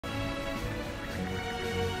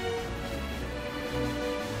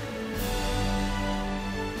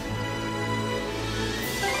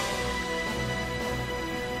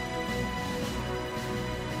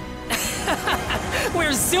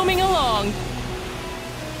are zooming along.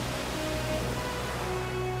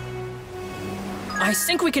 I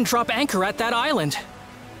think we can drop anchor at that island.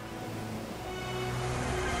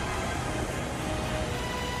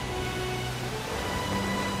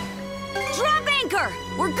 Drop anchor!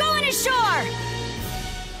 We're going ashore!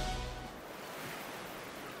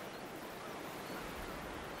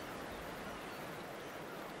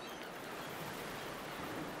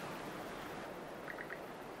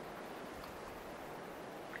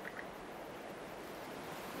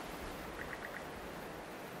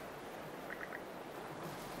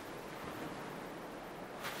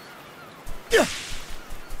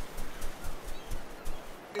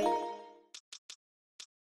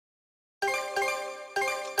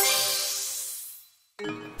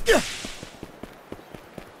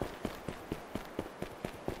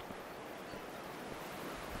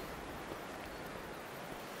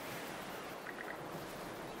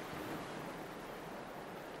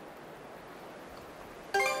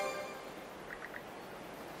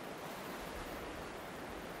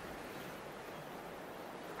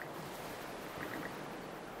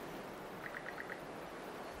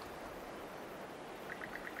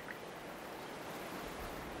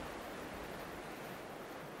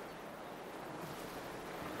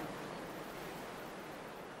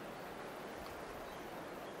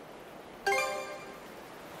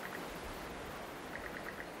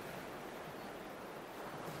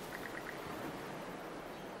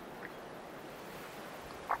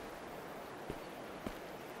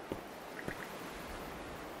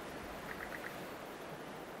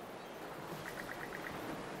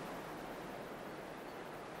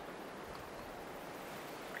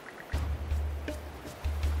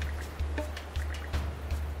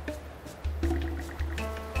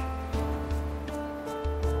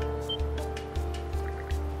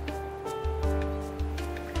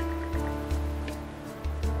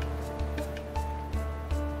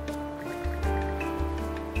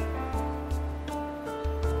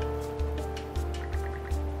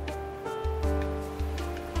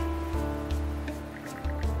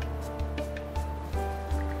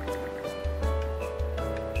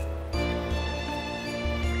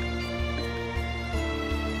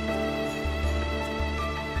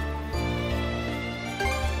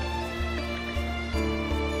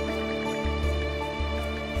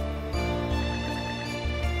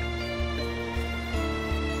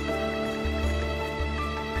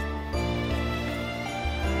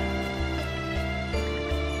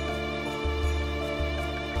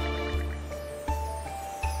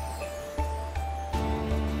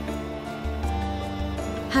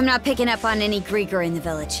 I'm not picking up on any Grieger in the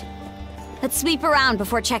village. Let's sweep around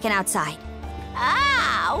before checking outside.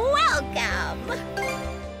 Ah, welcome!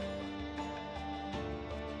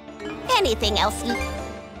 Anything else?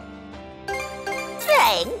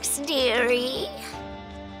 Thanks, dearie.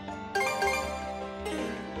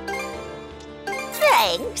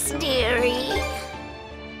 Thanks, dearie.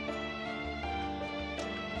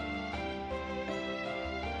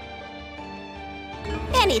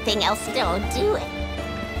 Anything else don't do it.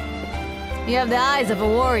 You have the eyes of a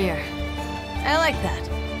warrior. I like that.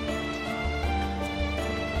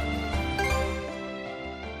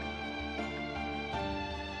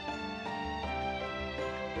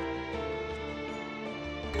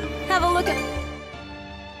 Have a look at...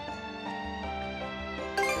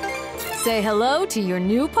 Say hello to your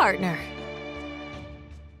new partner.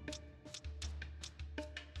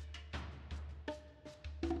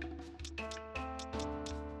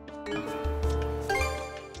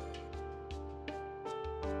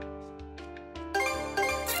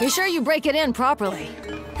 Be sure you break it in properly.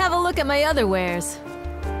 Have a look at my other wares.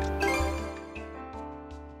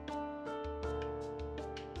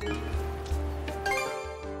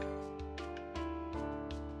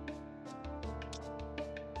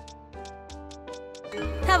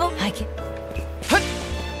 Have a... I can...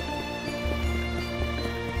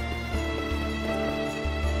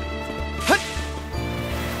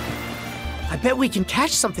 I bet we can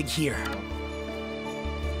catch something here.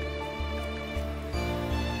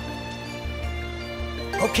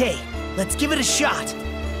 Okay, let's give it a shot.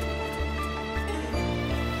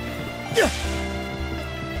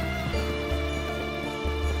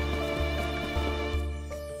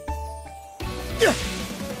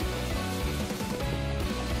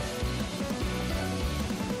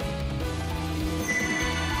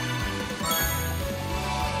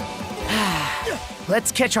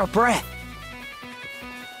 Let's catch our breath.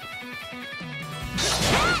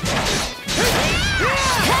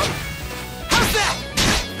 How's that?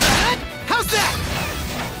 How's that?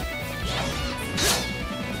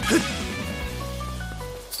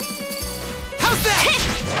 How's that?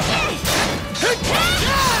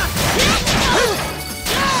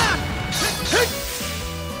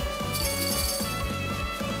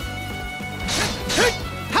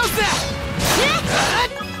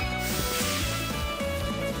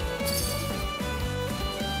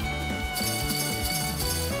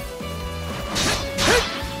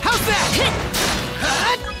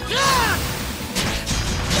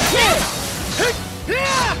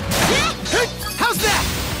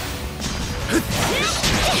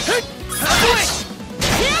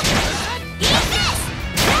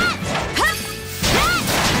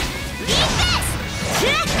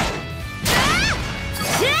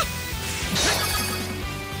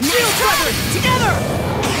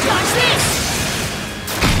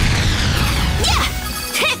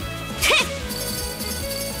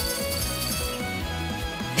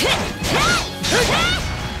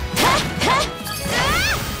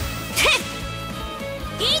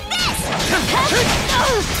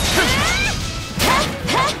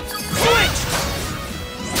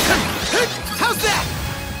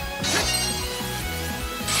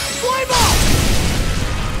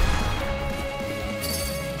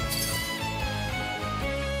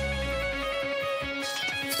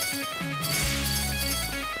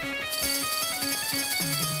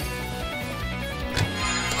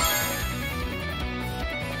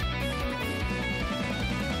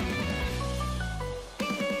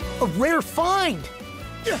 A rare find!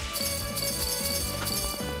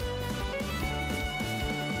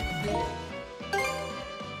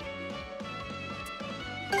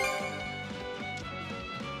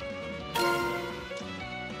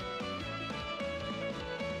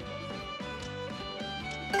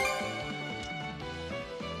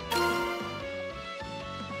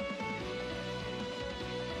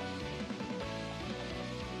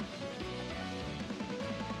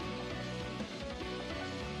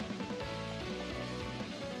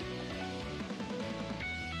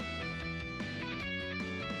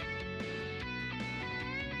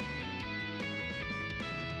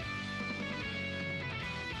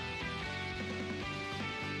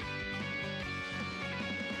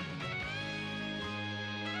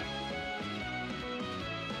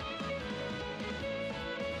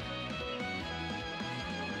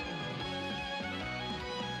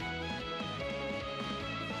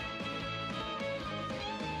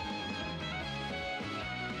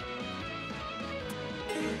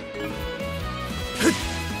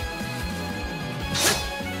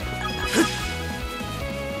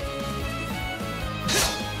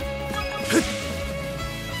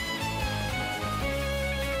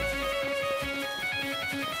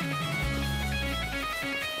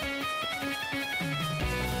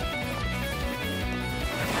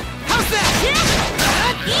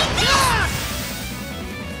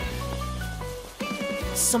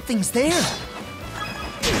 Something's there!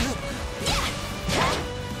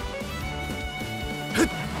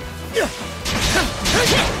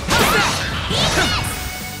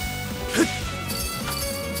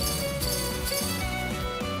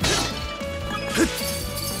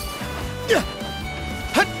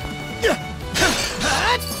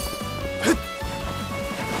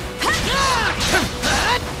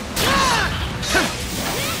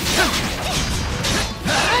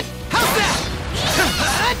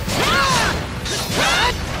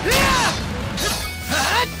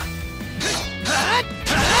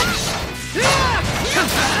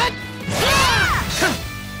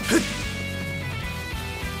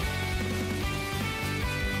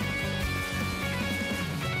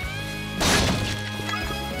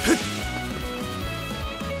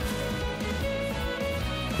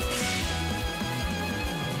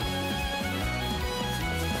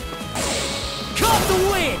 Caught the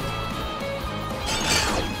wind!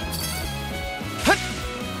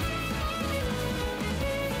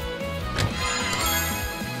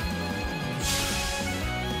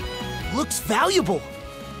 Looks valuable!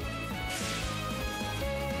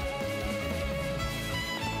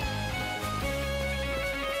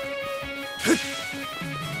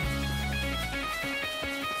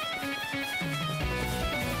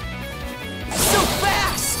 So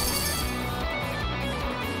fast!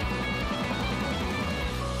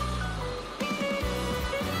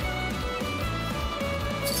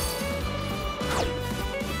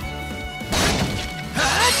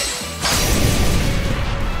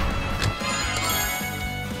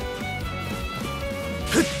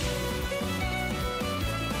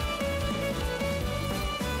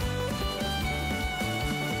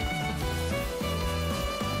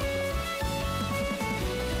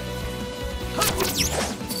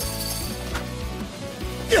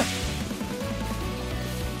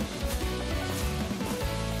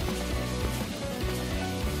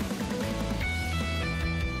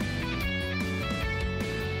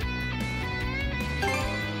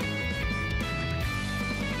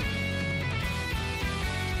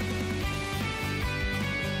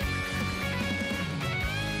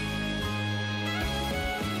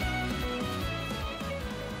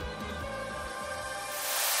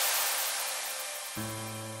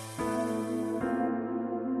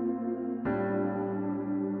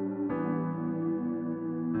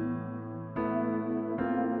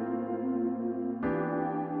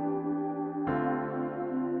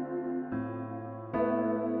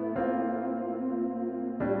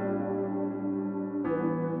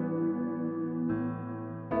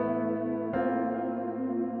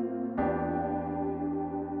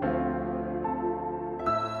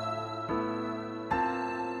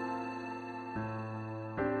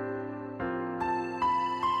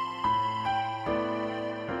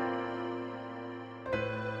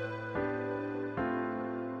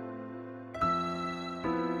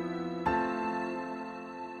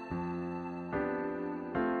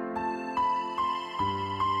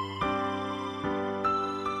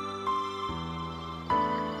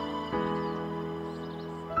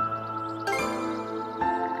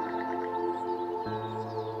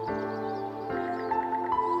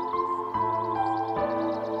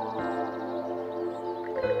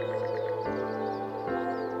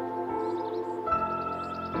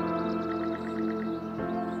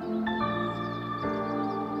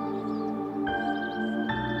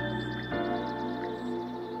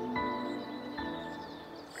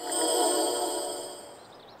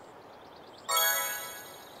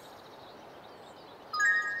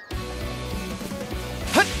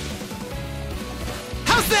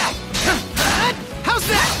 that? How's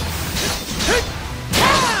that?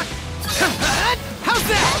 How's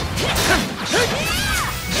that?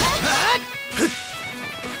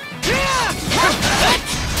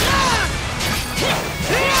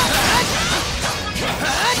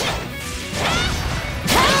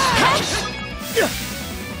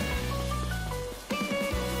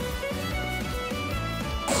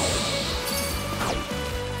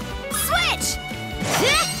 Switch!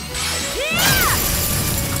 Yeah!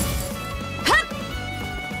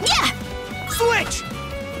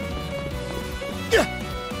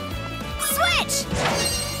 Switch!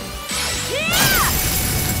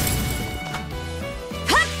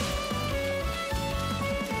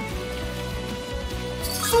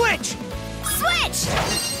 Switch! Switch!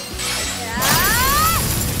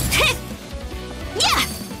 Switch! Yeah!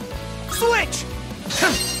 Switch!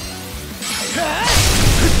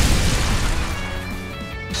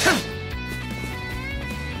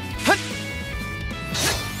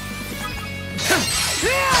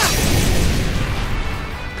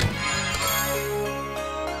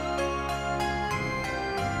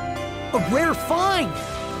 A rare find!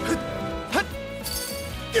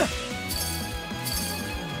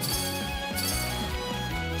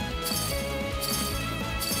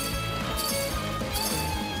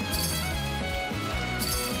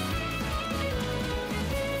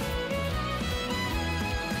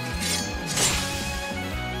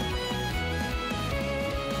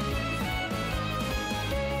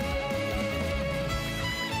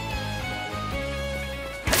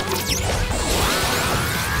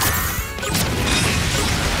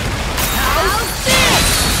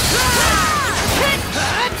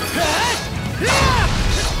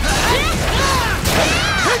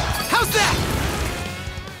 How's that?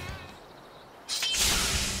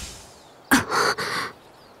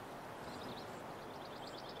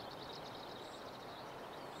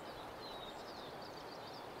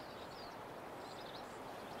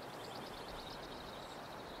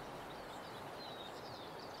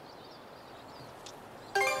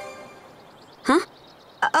 Huh?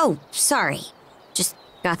 Oh, sorry. Just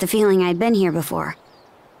got the feeling I'd been here before.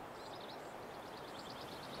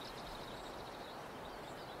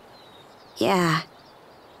 Yeah.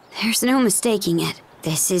 There's no mistaking it.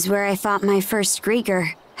 This is where I fought my first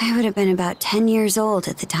Grieger. I would have been about 10 years old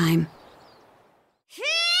at the time.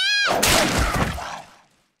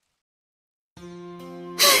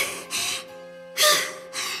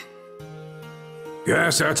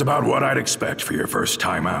 Guess that's about what I'd expect for your first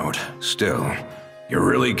time out. Still, you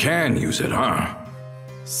really can use it, huh?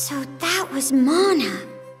 So that was Mana.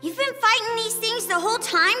 You've been fighting these things the whole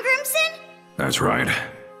time, Grimson? That's right.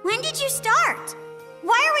 When did you start?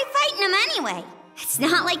 Why are we fighting them anyway? It's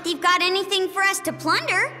not like they've got anything for us to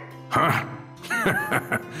plunder. Huh?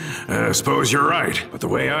 I suppose you're right, but the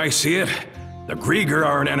way I see it, the Grieger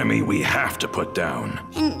are an enemy we have to put down.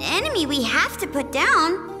 An enemy we have to put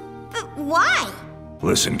down? But why?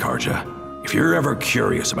 Listen, Karja, if you're ever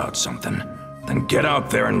curious about something, then get out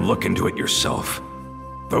there and look into it yourself.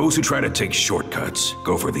 Those who try to take shortcuts,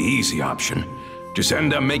 go for the easy option, just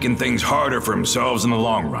end up making things harder for themselves in the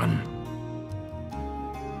long run.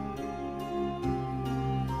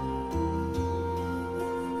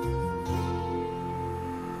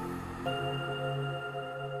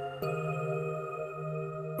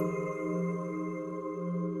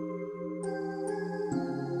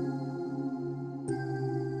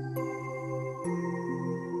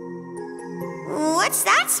 What's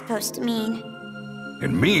that supposed to mean?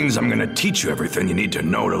 It means I'm gonna teach you everything you need to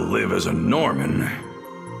know to live as a Norman.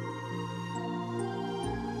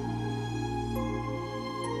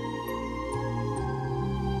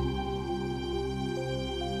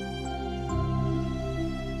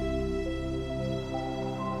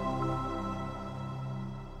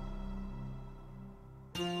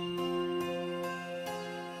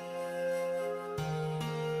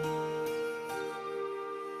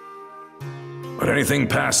 But anything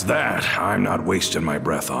past that, I'm not wasting my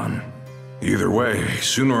breath on. Either way,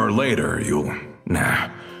 sooner or later, you'll... Nah.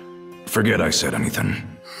 Forget I said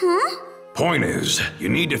anything. Huh? Point is, you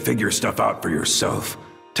need to figure stuff out for yourself.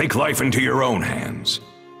 Take life into your own hands.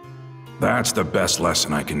 That's the best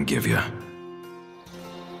lesson I can give you.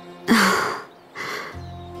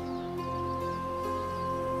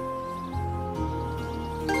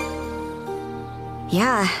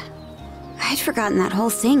 Yeah. I'd forgotten that whole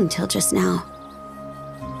thing till just now.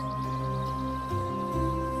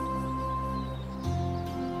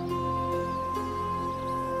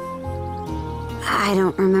 I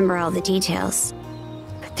don't remember all the details,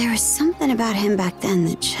 but there was something about him back then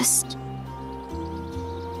that just...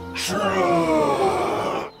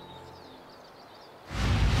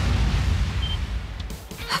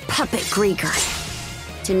 puppet Grieger.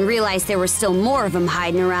 Didn't realize there were still more of them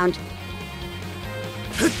hiding around.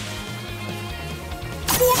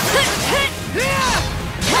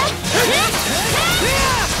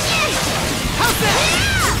 How's that?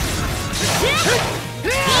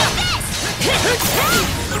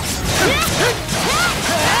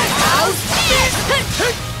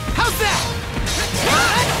 How's that?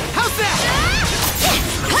 How's that?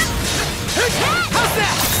 How's that? How's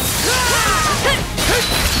that?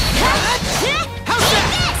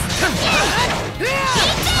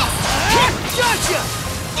 Gotcha!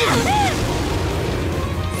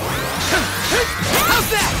 How's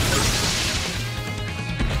that?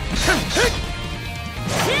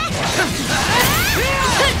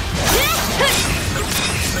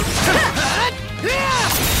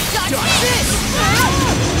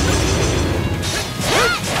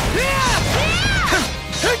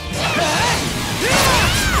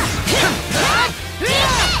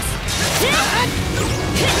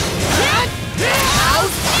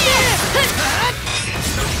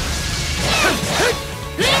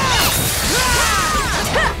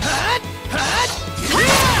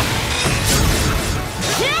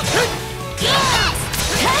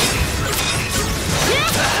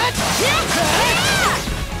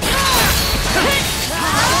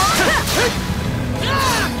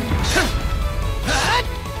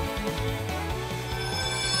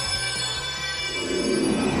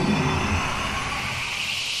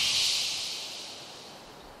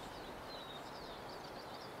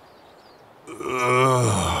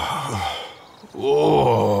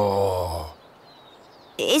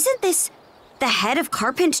 Isn't this the head of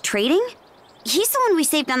Carpent Trading? He's the one we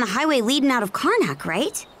saved on the highway leading out of Karnak,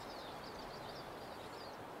 right?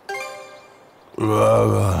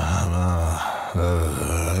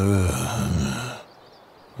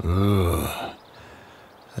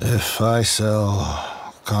 If I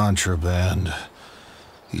sell contraband,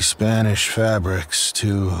 these Spanish fabrics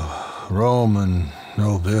to Roman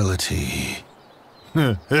nobility.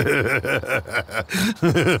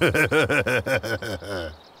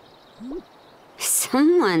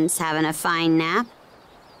 Someone's having a fine nap.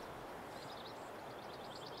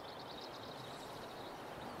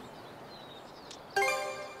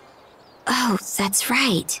 Oh, that's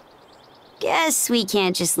right. Guess we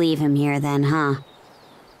can't just leave him here then, huh?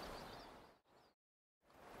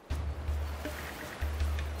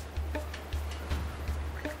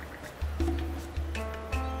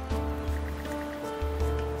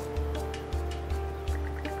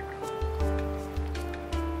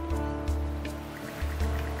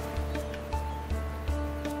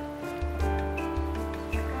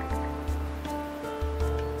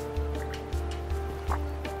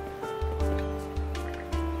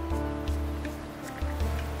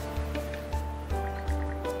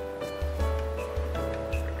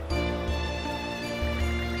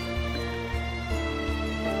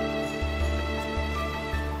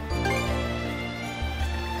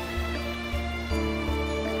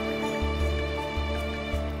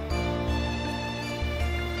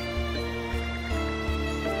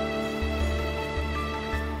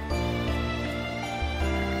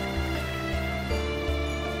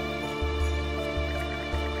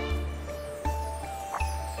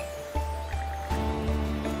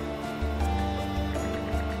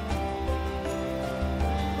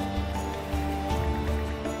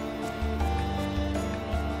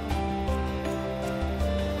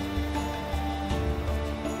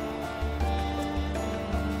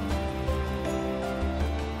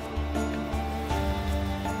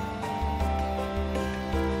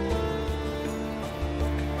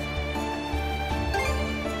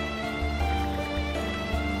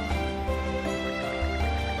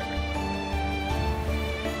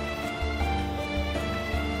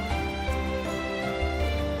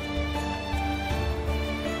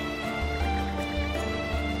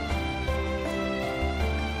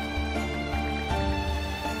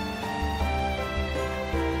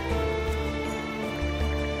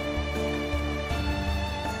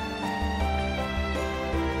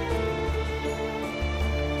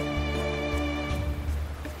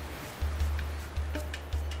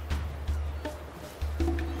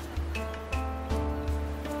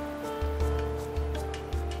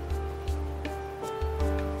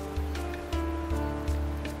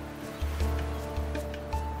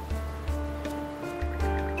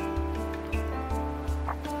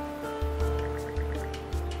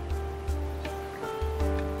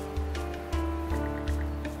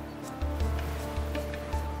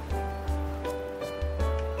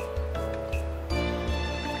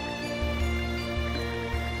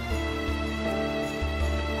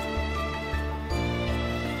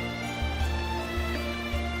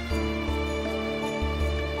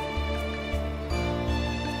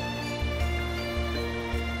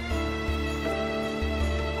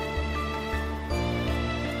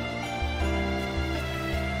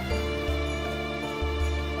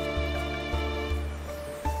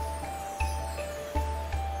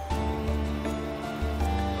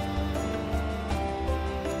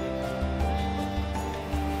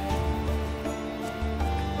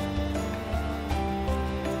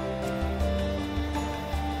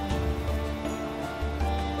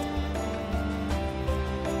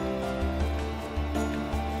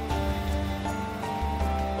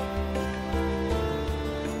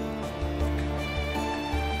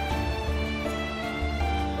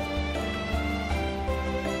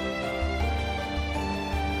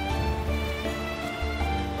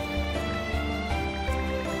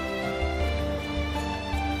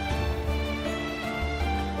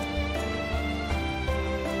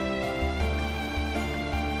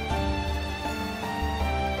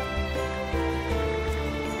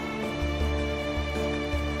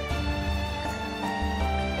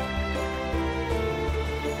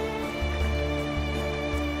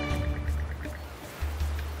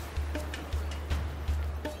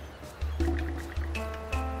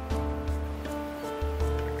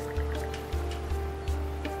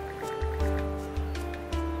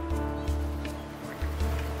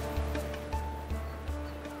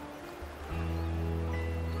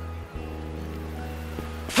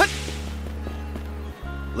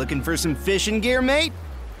 Looking for some fishing gear, mate?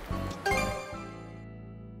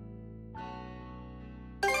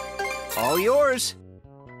 All yours.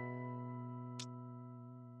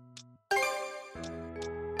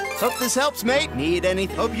 Hope this helps, mate. Need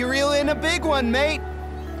anything? Hope you reel in a big one, mate.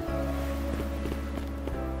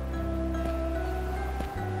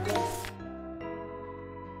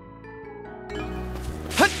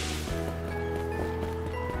 Hut!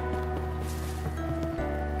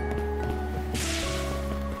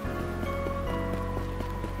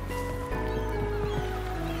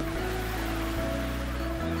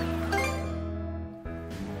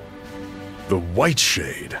 The White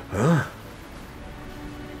Shade, huh?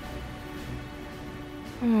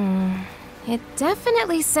 It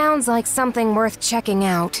definitely sounds like something worth checking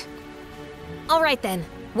out. All right then,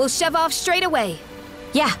 we'll shove off straight away.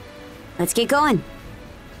 Yeah, let's get going.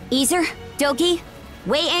 Easer, Doki,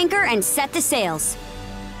 weigh anchor and set the sails.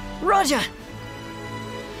 Roger!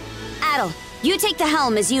 Adel, you take the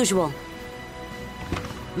helm as usual.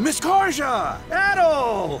 Miss Karja!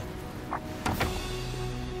 Adol!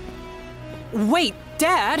 Wait,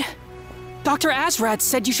 Dad! Dr. Azrat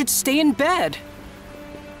said you should stay in bed.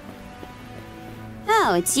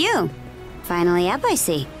 Oh, it's you. Finally up, I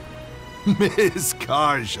see. Miss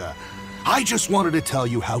Karja, I just wanted to tell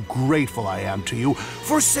you how grateful I am to you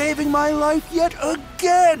for saving my life yet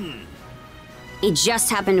again! It just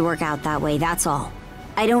happened to work out that way, that's all.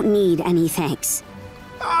 I don't need any thanks.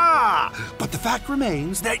 Ah! But the fact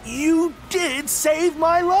remains that you did save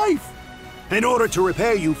my life! In order to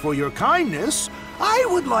repay you for your kindness, I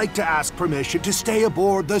would like to ask permission to stay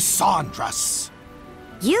aboard the Sandras.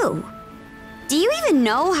 You? Do you even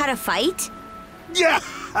know how to fight? Yeah!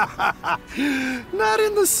 Not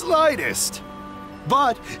in the slightest.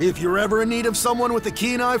 But if you're ever in need of someone with a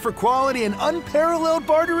keen eye for quality and unparalleled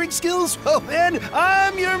bartering skills, well then,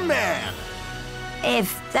 I'm your man!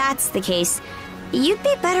 If that's the case, you'd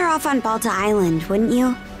be better off on Balta Island, wouldn't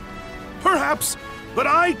you? Perhaps, but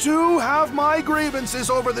I too have my grievances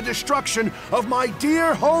over the destruction of my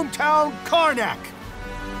dear hometown, Karnak.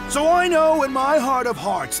 So I know in my heart of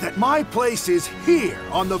hearts that my place is here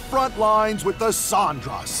on the front lines with the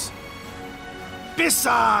Sandras.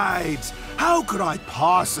 Besides, how could I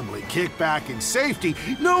possibly kick back in safety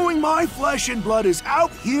knowing my flesh and blood is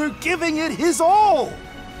out here giving it his all?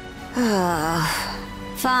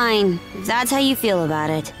 Fine, if that's how you feel about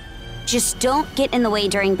it. Just don't get in the way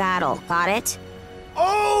during battle, got it?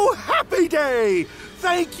 Oh, happy day!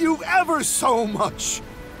 Thank you ever so much!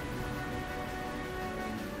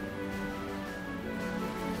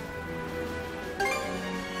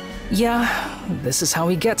 Yeah, this is how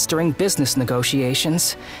he gets during business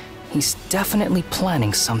negotiations. He's definitely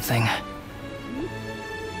planning something.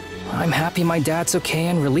 I'm happy my dad's okay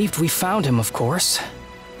and relieved we found him, of course.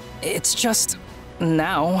 It's just,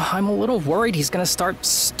 now I'm a little worried he's gonna start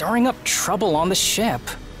stirring up trouble on the ship.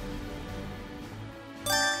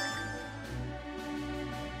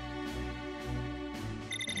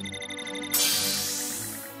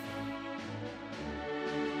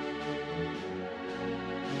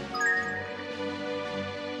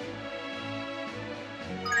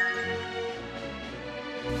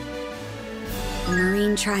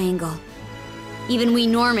 Marine Triangle. Even we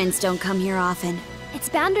Normans don't come here often. Its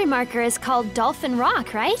boundary marker is called Dolphin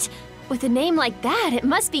Rock, right? With a name like that, it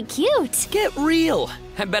must be cute. Get real!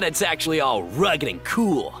 I bet it's actually all rugged and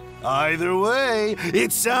cool. Either way,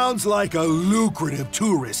 it sounds like a lucrative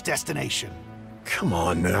tourist destination. Come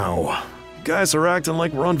on now. You guys are acting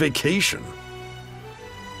like we're on vacation.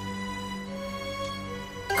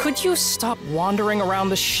 Could you stop wandering around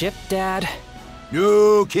the ship, Dad?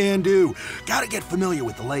 No can do. Gotta get familiar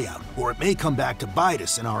with the layout, or it may come back to bite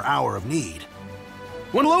us in our hour of need.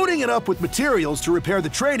 When loading it up with materials to repair the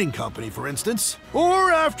trading company, for instance,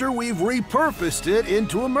 or after we've repurposed it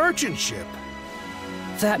into a merchant ship.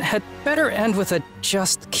 That had better end with a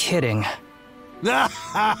just kidding.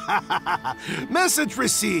 Message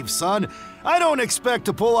received, son. I don't expect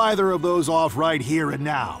to pull either of those off right here and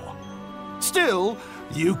now. Still,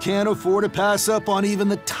 you can't afford to pass up on even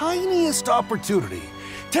the tiniest opportunity.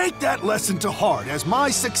 Take that lesson to heart as my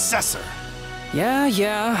successor.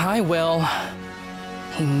 Yeah, I will.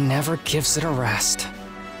 He never gives it a rest.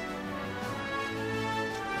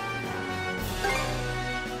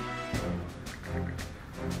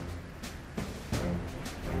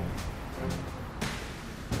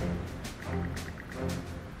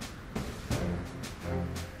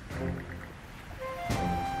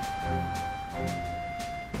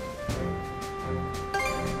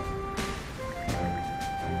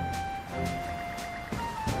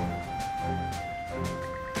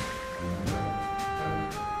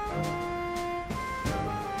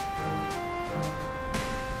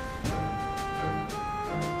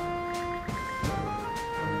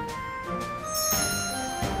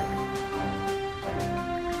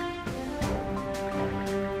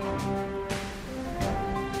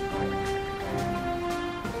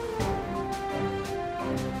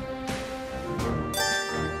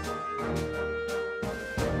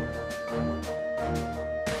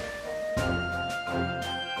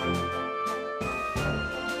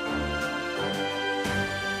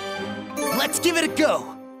 Let's give it a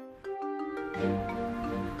go.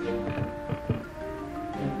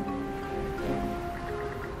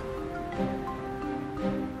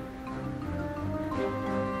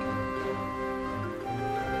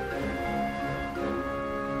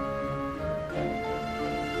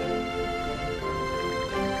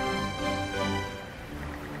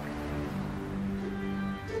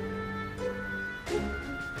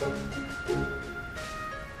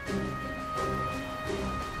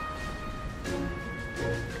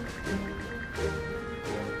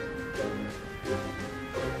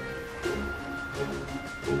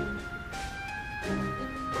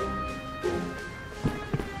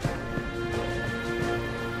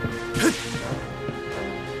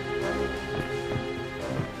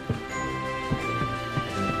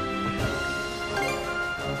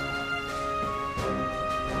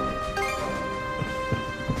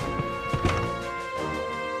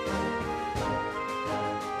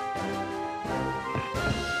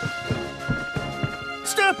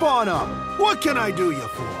 Step on up! What can I do you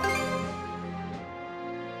for?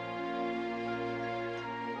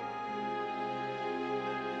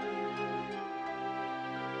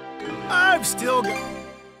 I've still got...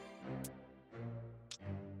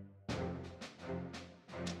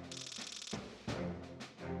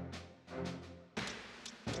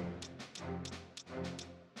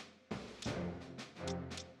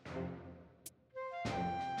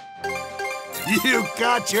 You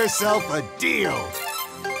got yourself a deal!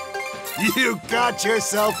 You got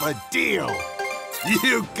yourself a deal!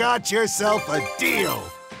 You got yourself a deal!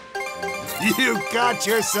 You got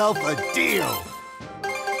yourself a deal!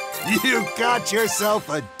 You got yourself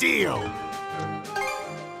a deal!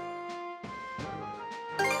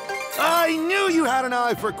 I knew you had an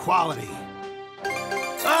eye for quality!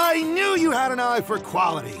 I knew you had an eye for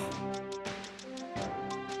quality!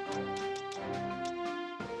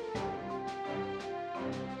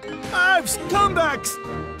 I've scumbags!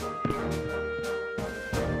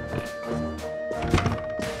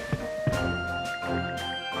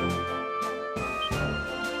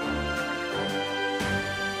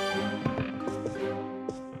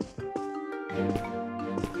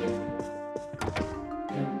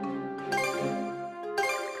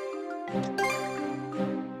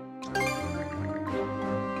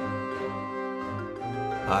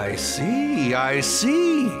 I see, I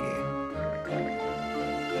see.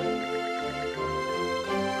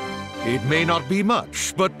 It may not be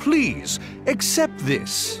much, but please, accept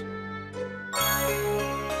this.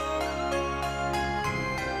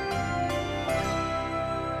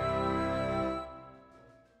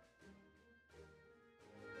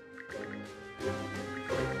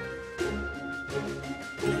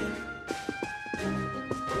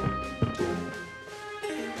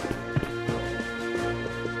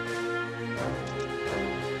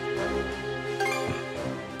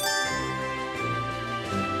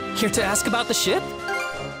 Here to ask about the ship?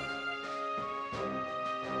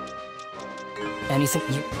 Anything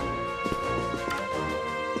you...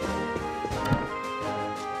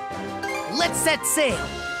 Let's set sail!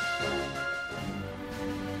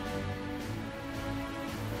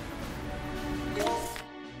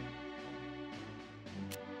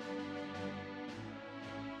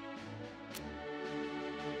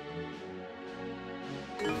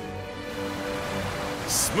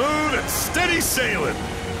 Smooth and steady sailing!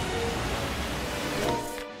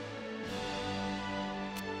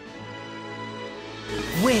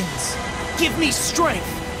 Winds, give me strength!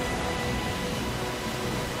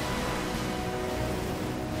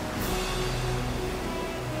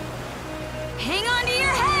 Hang on to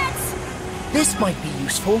your heads! This might be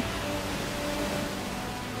useful.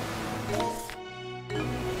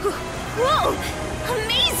 Whoa!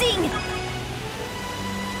 Amazing!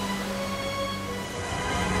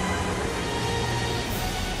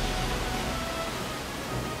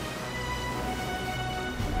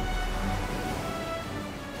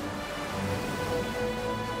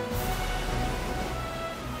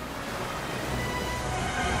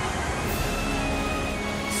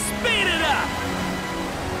 Speed it up!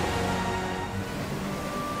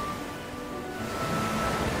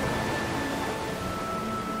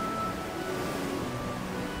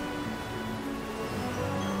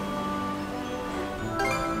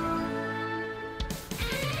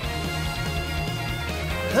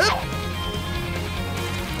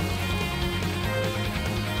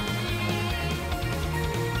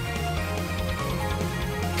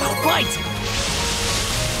 Go bite!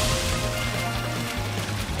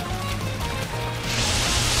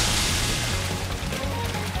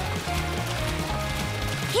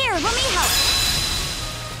 Here, let me help.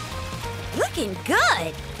 Looking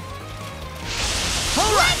good.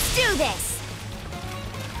 All right. Let's do this.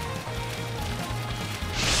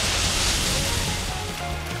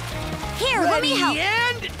 Let me help.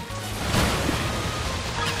 and...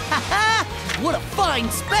 Ha-ha! What a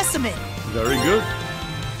fine specimen! Very good.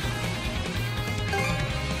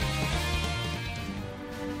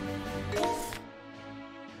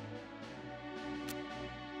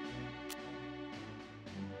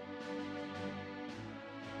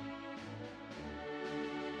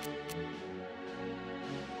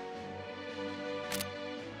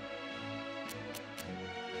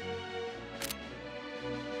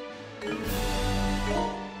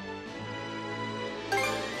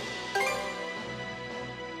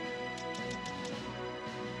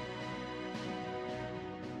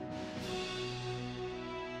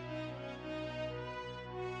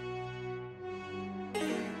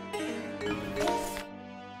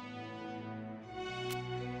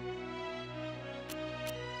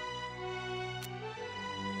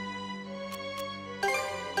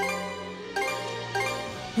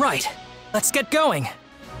 Right, let's get going.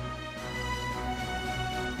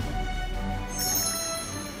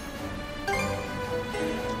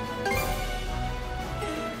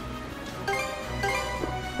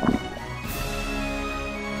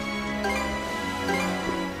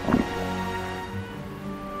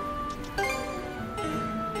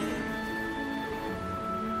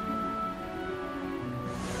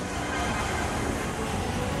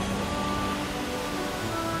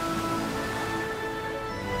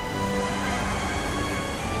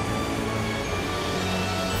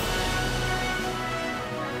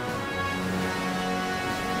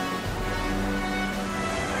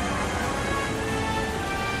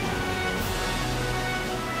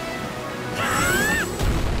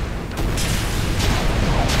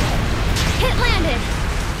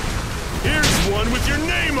 Here's one with your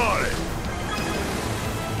name on it!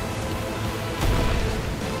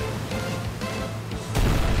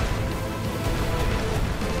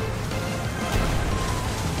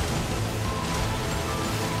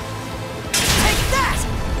 Take that!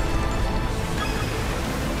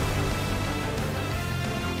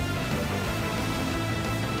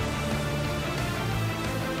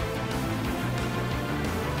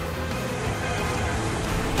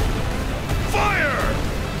 Fire!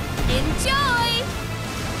 Enjoy!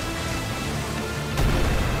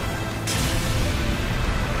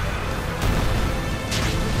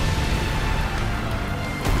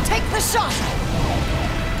 Take the shot!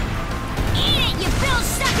 Eat it, you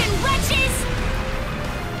bill-sucking wretches!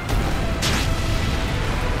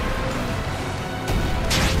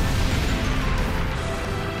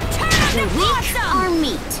 Turn up The the weak blossom! are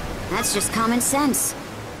meat. That's just common sense.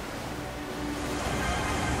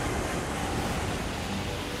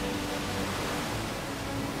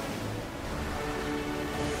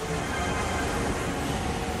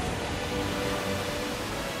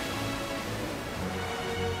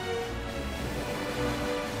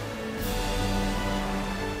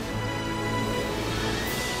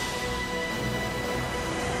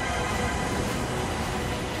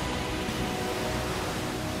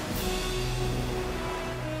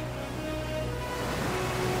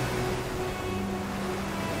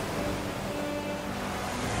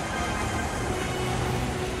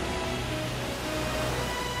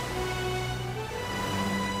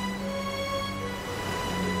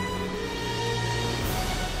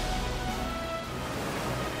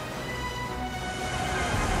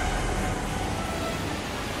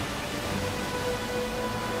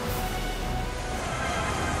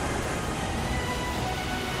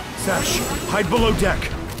 Sash, hide below deck.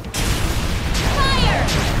 Fire!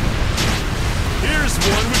 Here's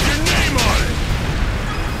one with your name on it!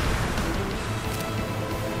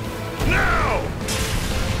 Now!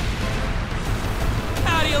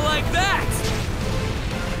 How do you like that?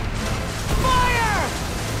 Fire!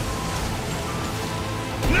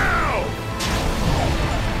 Now!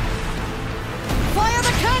 Fire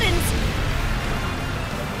the cannons!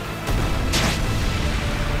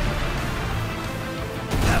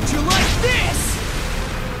 How'd you like this?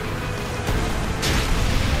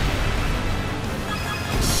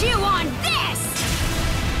 Chew on this!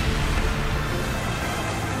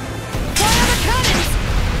 Fire the cannons!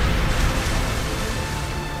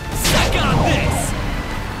 Suck on this!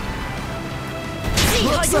 See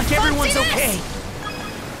how Looks you like everyone's fancy this? okay.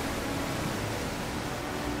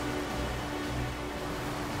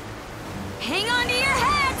 Hang on to your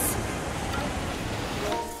hats!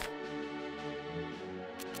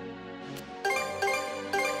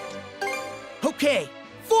 Okay,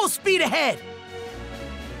 full speed ahead!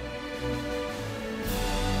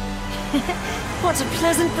 What a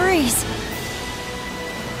pleasant breeze.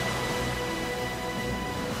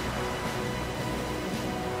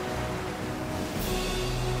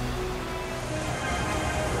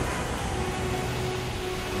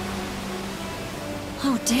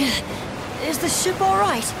 Oh dear. Is the ship all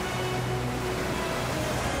right?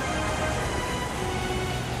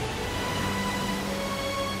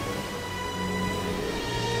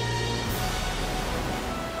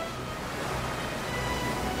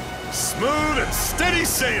 Smooth and steady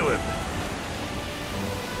sailing.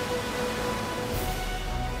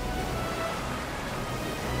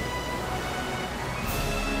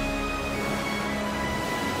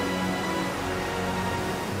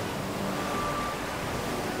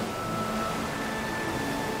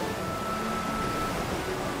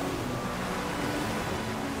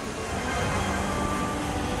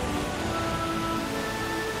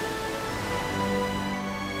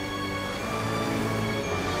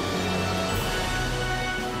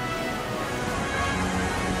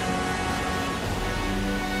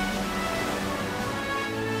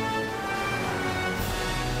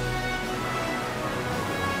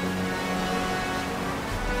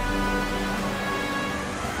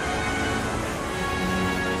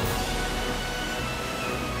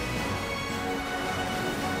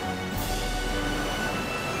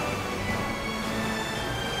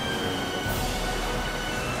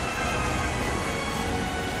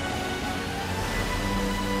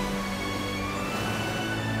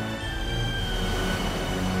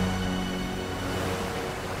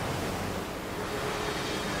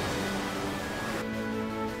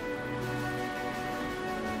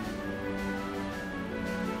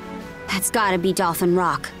 That's gotta be Dolphin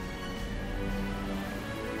Rock.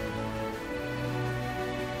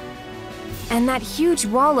 And that huge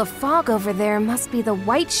wall of fog over there must be the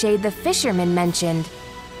white shade the fisherman mentioned.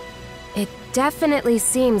 It definitely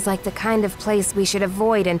seems like the kind of place we should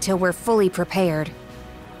avoid until we're fully prepared.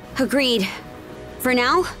 Agreed. For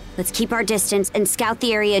now, let's keep our distance and scout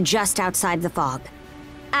the area just outside the fog.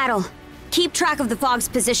 Adel, keep track of the fog's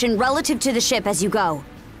position relative to the ship as you go.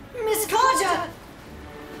 Miss Carter!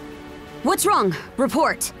 What's wrong?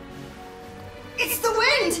 Report. It's the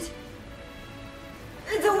wind!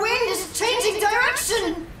 The wind is changing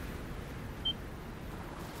direction!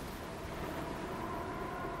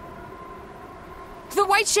 The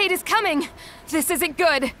white shade is coming! This isn't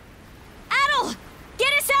good! Adel!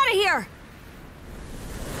 Get us out of here!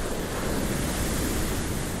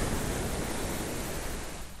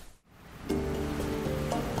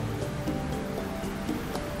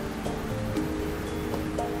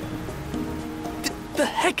 The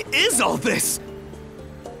heck is all this?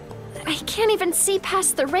 I can't even see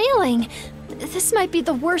past the railing. This might be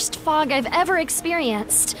the worst fog I've ever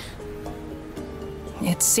experienced.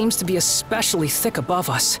 It seems to be especially thick above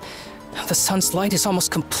us. The sun's light is almost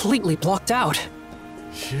completely blocked out.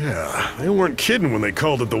 Yeah, they weren't kidding when they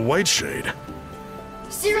called it the White Shade.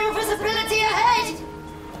 Zero visibility ahead!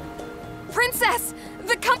 Princess!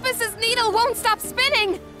 The compass's needle won't stop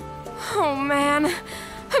spinning! Oh man,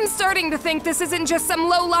 I'm starting to think this isn't just some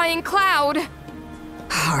low-lying cloud.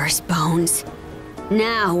 Horse bones.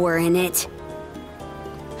 Now we're in it.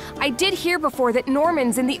 I did hear before that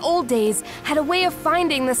Normans in the old days had a way of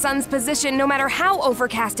finding the sun's position no matter how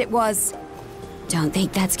overcast it was. Don't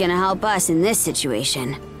think that's gonna help us in this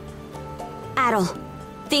situation. Adel,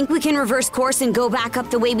 think we can reverse course and go back up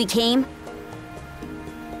the way we came?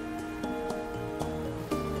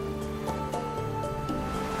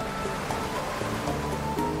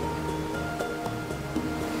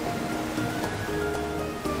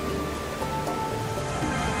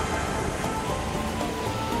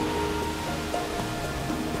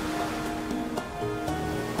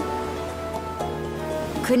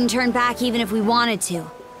 Couldn't turn back even if we wanted to.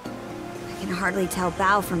 I can hardly tell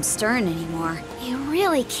bow from stern anymore. You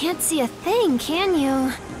really can't see a thing, can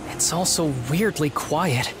you? It's also weirdly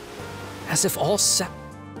quiet. As if all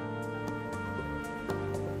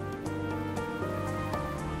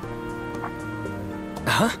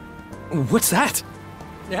Huh? What's that?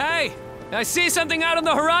 Hey! I see something out on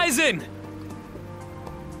the horizon!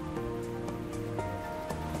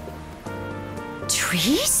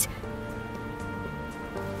 Trees?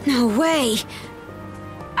 No way!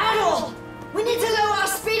 Adel! We need to lower our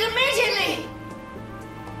speed immediately!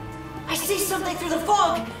 I see something through the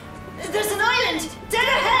fog! There's an island! Dead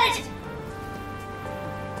ahead!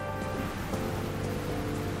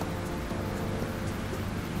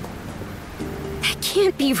 That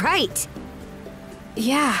can't be right!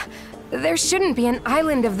 Yeah, there shouldn't be an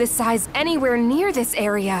island of this size anywhere near this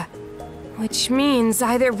area. Which means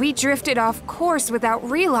either we drifted off course without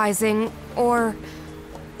realizing, or...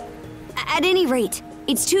 At any rate,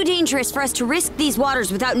 it's too dangerous for us to risk these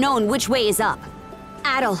waters without knowing which way is up.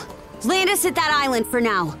 Adel, land us at that island for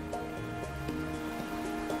now.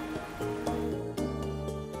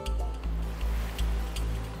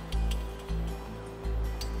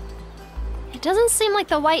 Doesn't seem like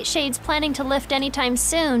the White Shade's planning to lift anytime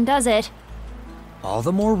soon, does it? All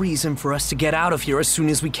the more reason for us to get out of here as soon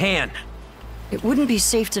as we can. It wouldn't be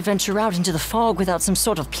safe to venture out into the fog without some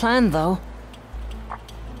sort of plan, though.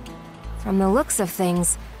 From the looks of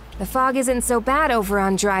things, the fog isn't so bad over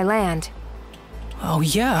on dry land. Oh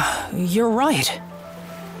yeah, you're right.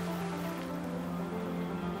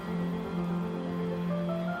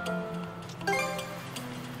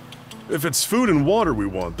 If it's food and water we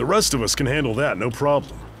want, the rest of us can handle that, no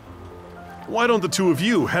problem. Why don't the two of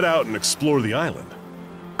you head out and explore the island?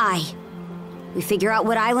 Aye. We figure out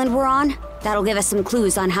what island we're on? That'll give us some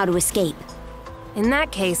clues on how to escape. In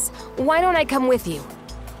that case, why don't I come with you?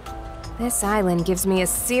 This island gives me a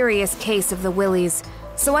serious case of the willies,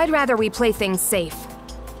 so I'd rather we play things safe.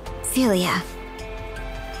 Feel ya.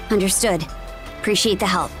 Understood. Appreciate the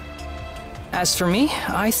help. As for me,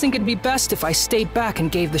 I think it'd be best if I stayed back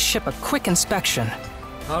and gave the ship a quick inspection.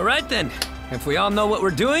 All right then. If we all know what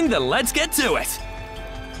we're doing, then let's get to it.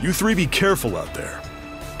 You three be careful out there.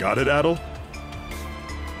 Got it, Adol?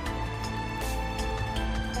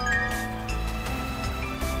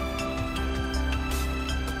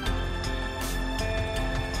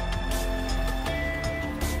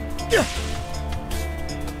 Yeah.